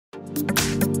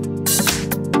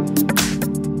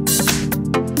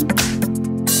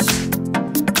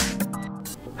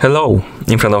Hello,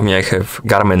 in front of me I have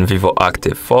GARMIN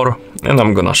Vivoactive 4 and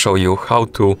I'm gonna show you how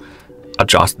to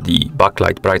adjust the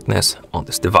backlight brightness on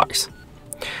this device.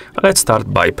 Let's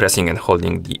start by pressing and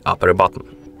holding the upper button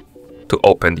to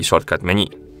open the shortcut menu.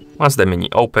 Once the menu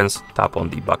opens, tap on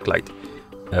the backlight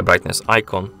brightness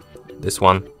icon, this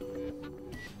one,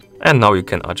 and now you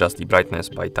can adjust the brightness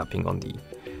by tapping on the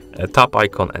top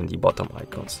icon and the bottom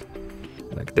icons,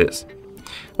 like this.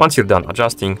 Once you're done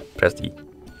adjusting, press the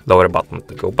lower button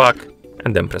to go back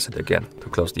and then press it again to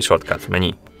close the shortcut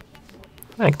menu,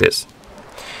 like this.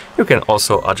 You can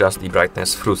also adjust the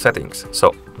brightness through settings,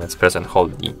 so let's press and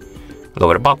hold the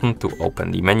lower button to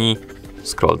open the menu,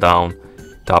 scroll down,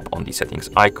 tap on the settings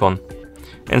icon.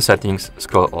 In settings,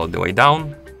 scroll all the way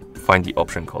down, find the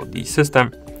option called the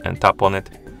system and tap on it.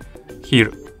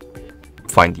 Here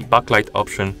find the backlight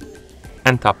option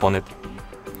and tap on it,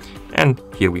 and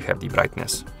here we have the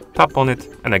brightness. Tap on it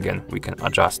and again we can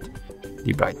adjust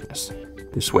the brightness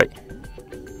this way.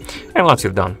 And once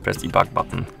you're done, press the back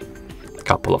button a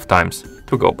couple of times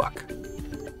to go back.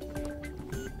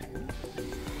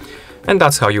 And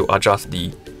that's how you adjust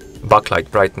the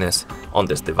backlight brightness on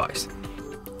this device.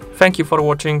 Thank you for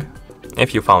watching.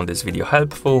 If you found this video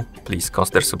helpful, please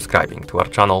consider subscribing to our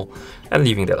channel and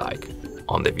leaving a like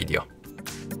on the video.